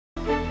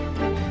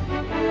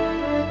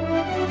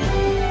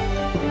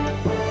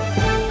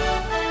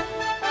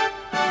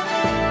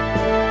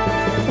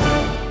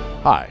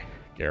Hi,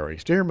 Gary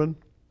Stearman.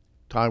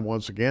 Time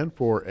once again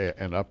for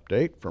an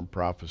update from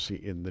Prophecy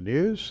in the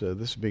News.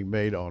 This is being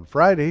made on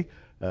Friday,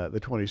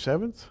 the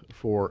 27th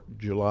for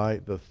July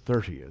the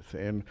 30th.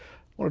 And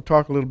I want to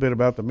talk a little bit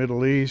about the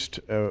Middle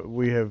East.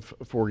 We have,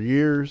 for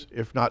years,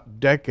 if not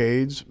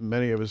decades,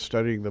 many of us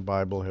studying the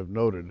Bible have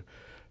noted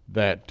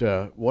that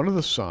one of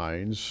the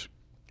signs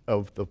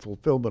of the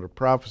fulfillment of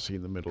prophecy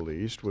in the Middle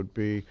East would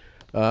be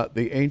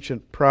the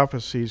ancient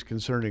prophecies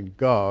concerning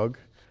Gog,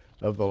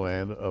 of the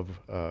land of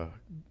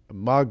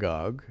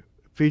Magog,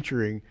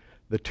 featuring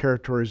the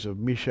territories of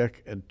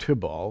Meshech and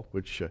Tubal,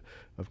 which,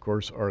 of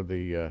course, are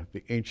the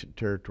ancient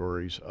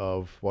territories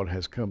of what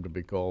has come to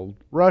be called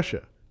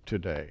Russia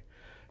today.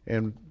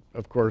 And,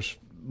 of course,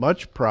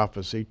 much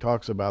prophecy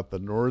talks about the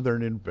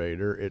northern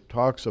invader. It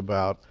talks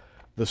about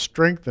the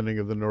strengthening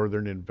of the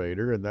northern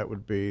invader, and that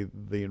would be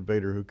the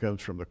invader who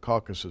comes from the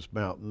Caucasus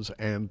Mountains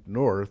and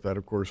north. That,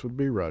 of course, would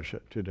be Russia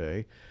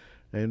today.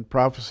 And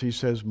prophecy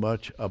says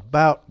much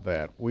about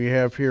that. We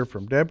have here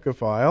from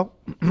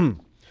Debka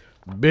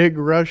big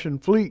Russian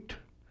fleet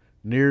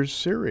near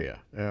Syria.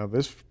 Now,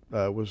 this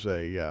was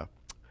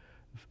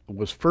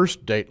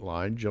first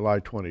dateline July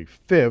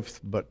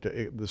 25th, but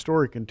the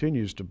story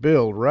continues to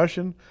build.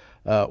 Russian,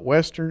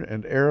 Western,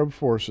 and Arab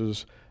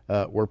forces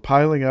were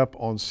piling up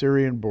on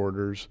Syrian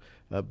borders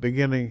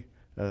beginning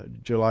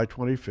July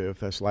 25th,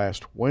 that's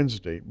last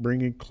Wednesday,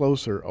 bringing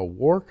closer a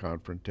war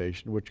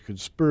confrontation which could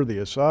spur the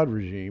Assad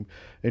regime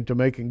into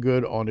making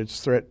good on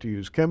its threat to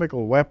use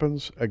chemical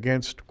weapons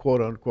against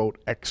quote-unquote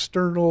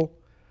external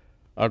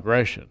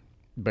aggression.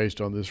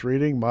 Based on this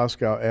reading,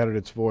 Moscow added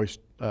its voice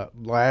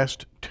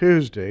last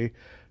Tuesday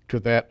to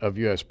that of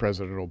U.S.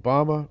 President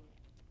Obama,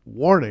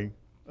 warning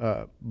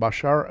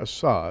Bashar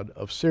Assad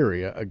of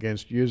Syria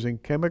against using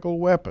chemical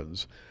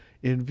weapons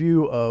in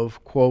view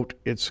of, quote,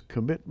 its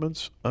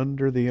commitments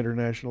under the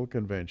international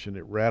convention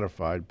it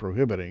ratified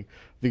prohibiting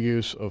the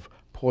use of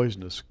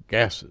poisonous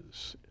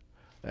gases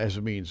as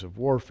a means of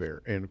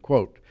warfare, end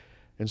quote.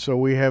 And so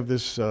we have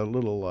this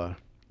little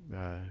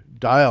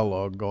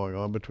dialogue going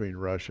on between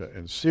Russia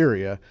and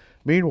Syria.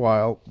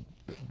 Meanwhile,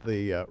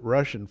 the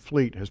Russian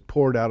fleet has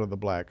poured out of the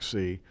Black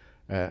Sea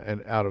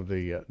and out of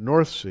the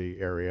North Sea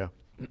area,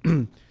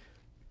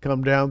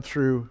 come down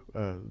through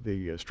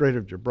the Strait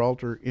of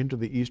Gibraltar into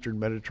the eastern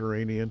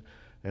Mediterranean,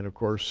 and of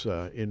course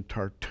in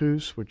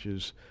Tartus, which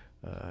is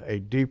a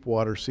deep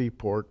water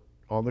seaport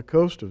on the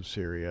coast of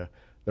Syria.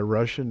 The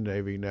Russian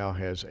Navy now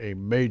has a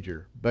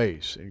major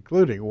base,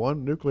 including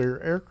one nuclear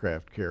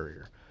aircraft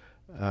carrier.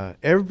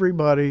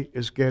 Everybody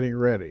is getting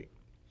ready.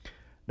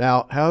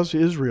 Now, how's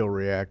Israel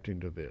reacting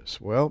to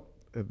this? Well,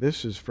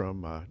 this is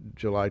from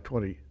July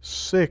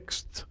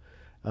 26th,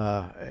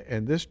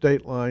 and this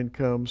dateline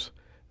comes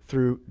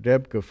through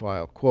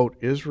Debka. Quote,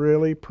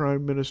 Israeli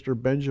Prime Minister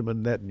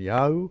Benjamin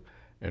Netanyahu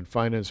and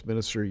Finance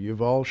Minister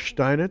Yuval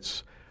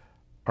Steinitz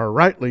are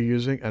rightly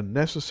using a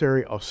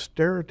necessary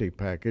austerity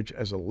package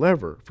as a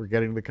lever for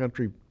getting the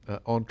country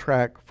on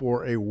track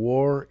for a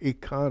war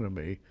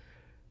economy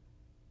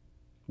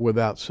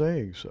without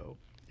saying so.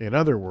 In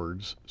other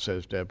words,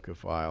 says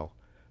Debka,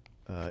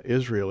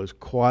 Israel is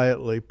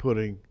quietly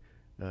putting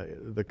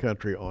the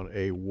country on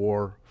a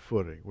war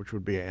footing, which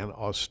would be an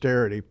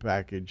austerity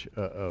package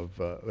of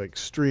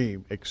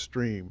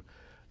extreme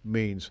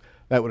means.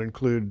 That would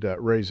include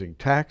raising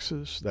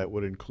taxes. That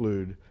would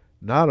include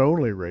not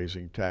only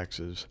raising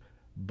taxes,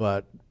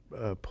 but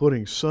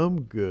putting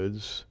some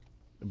goods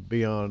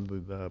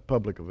beyond the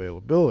public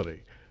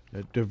availability,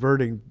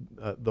 diverting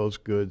those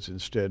goods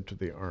instead to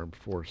the armed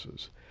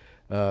forces.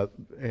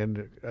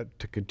 And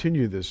to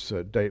continue this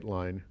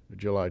dateline,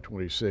 July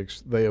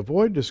 26th, they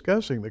avoid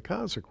discussing the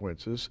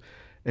consequences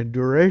and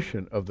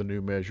duration of the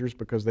new measures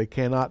because they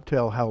cannot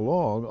tell how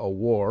long a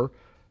war,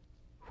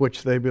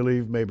 which they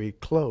believe may be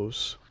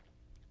close,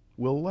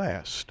 will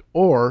last,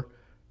 or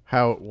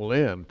how it will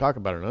end. Talk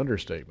about an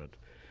understatement.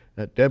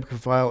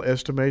 Debka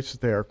estimates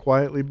that they are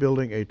quietly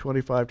building a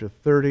 $25 to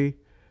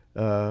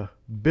 $30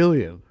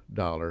 billion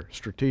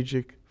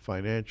strategic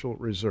financial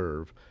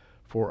reserve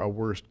for a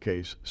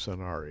worst-case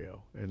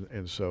scenario.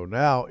 And so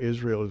now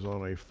Israel is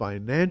on a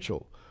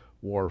financial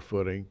war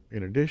footing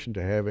in addition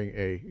to having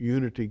a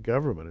unity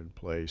government in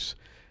place.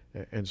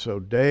 And so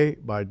day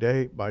by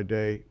day by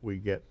day, we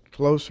get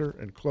closer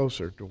and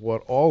closer to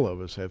what all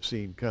of us have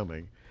seen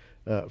coming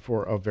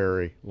for a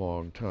very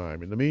long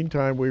time. In the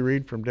meantime, we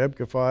read from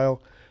Debka,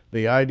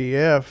 the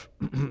IDF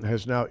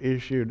has now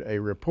issued a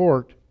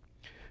report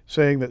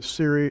saying that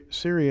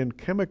Syrian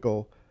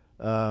chemical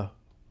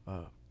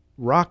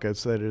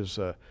rockets, that is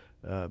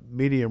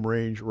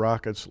medium-range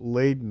rockets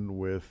laden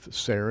with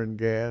sarin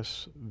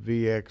gas,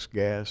 VX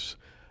gas,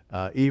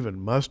 even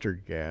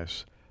mustard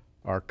gas,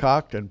 are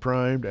cocked and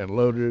primed and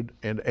loaded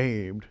and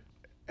aimed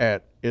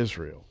at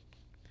Israel.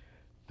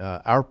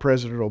 Our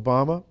President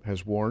Obama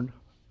has warned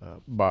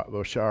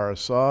Bashar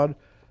Assad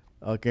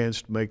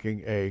against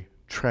making a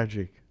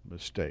tragic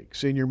mistake.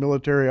 Senior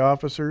military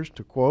officers,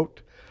 to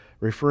quote,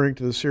 referring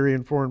to the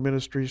Syrian Foreign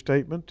Ministry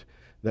statement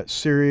that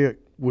Syria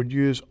would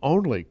use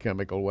only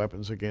chemical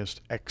weapons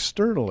against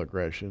external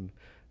aggression,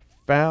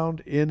 found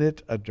in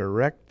it a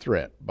direct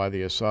threat by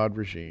the Assad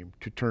regime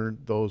to turn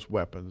those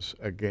weapons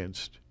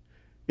against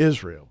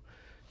Israel.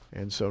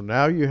 And so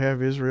now you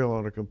have Israel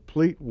on a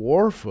complete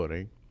war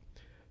footing.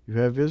 You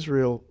have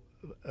Israel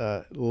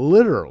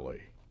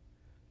literally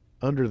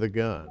under the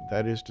gun.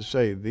 That is to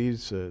say,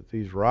 these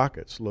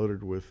rockets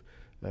loaded with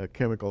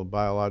chemical and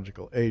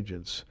biological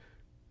agents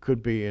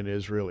could be in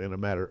Israel in a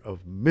matter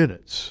of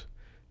minutes.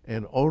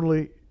 And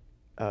only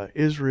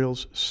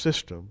Israel's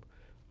system,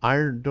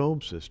 Iron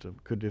Dome system,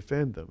 could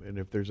defend them. And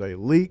if there's a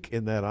leak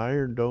in that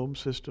Iron Dome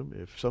system,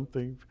 if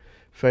something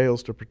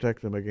fails to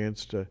protect them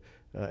against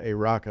a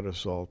rocket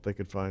assault, they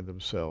could find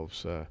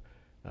themselves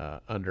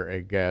under a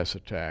gas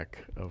attack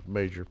of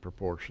major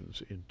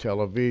proportions in Tel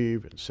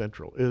Aviv, in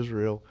central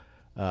Israel,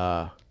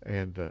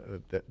 and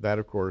that,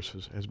 of course,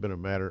 has been a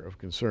matter of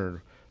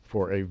concern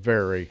for a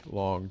very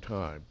long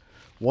time.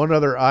 One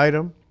other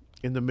item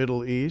in the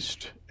Middle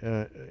East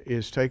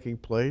is taking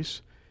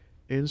place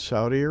in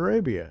Saudi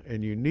Arabia,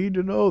 and you need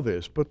to know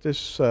this. Put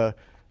this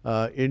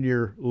in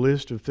your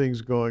list of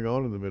things going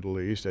on in the Middle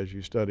East as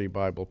you study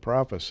Bible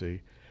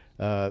prophecy.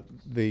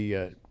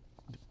 The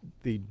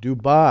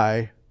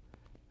Dubai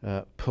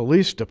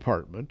Police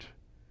Department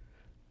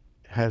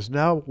has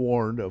now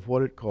warned of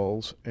what it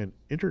calls an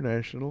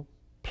international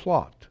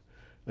plot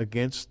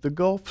against the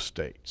Gulf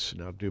states.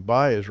 Now,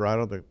 Dubai is right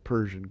on the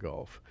Persian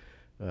Gulf,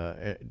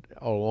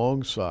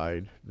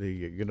 alongside the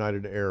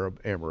United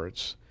Arab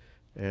Emirates.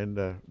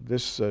 And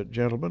this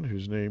gentleman,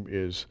 whose name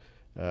is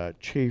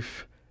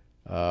Chief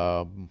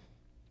Dahi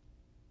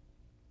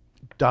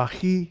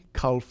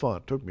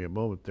Khalfan, took me a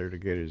moment there to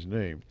get his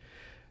name,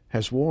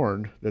 has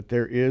warned that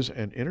there is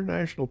an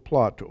international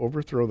plot to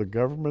overthrow the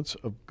governments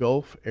of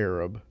Gulf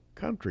Arab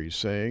countries,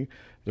 saying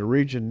the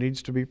region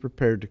needs to be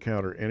prepared to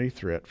counter any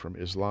threat from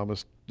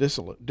Islamist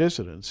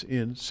dissidents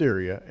in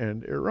Syria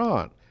and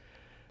Iran.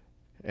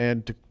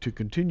 And to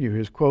continue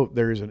his quote,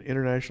 there is an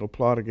international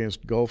plot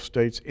against Gulf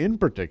states in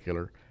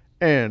particular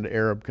and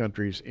Arab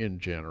countries in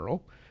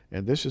general,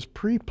 and this is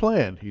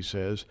pre-planned, he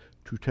says,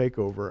 to take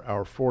over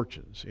our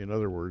fortunes. In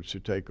other words, to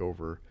take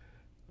over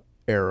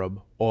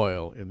Arab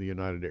oil in the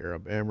United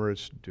Arab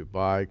Emirates,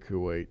 Dubai,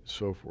 Kuwait,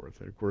 so forth.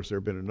 And of course, there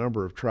have been a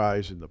number of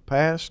tries in the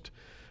past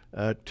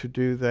to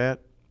do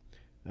that.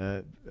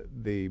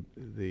 The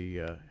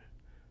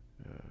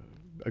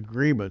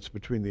agreements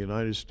between the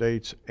United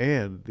States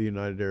and the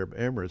United Arab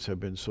Emirates have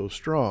been so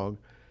strong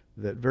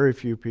that very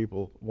few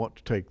people want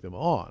to take them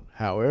on.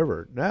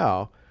 However,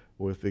 now,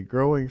 with the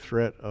growing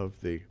threat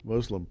of the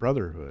Muslim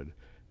Brotherhood,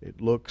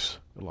 it looks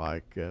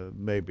like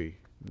maybe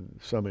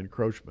some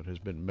encroachment has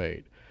been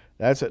made.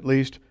 That's at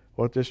least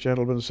what this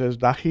gentleman says,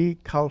 Dahi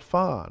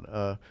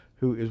Khalfan,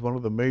 who is one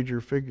of the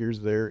major figures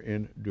there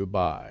in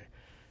Dubai.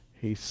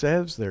 He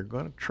says they're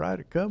going to try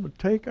to come and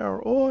take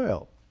our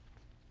oil,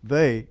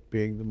 they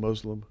being the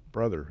Muslim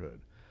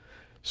Brotherhood.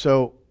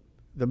 So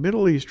the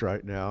Middle East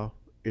right now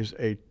is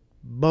a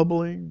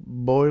bubbling,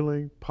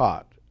 boiling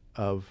pot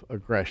of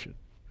aggression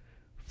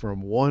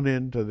from one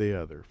end to the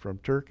other, from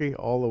Turkey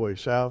all the way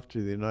south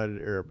to the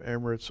United Arab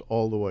Emirates,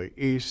 all the way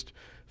east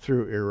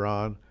through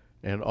Iran,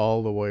 and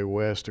all the way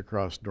west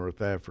across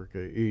North Africa,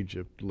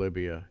 Egypt,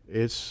 Libya.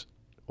 It's,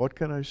 what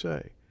can I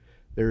say?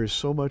 There is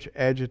so much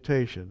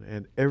agitation,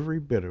 and every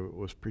bit of it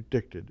was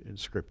predicted in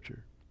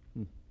Scripture.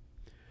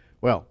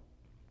 Well,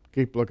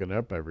 keep looking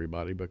up,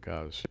 everybody,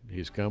 because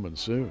he's coming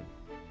soon.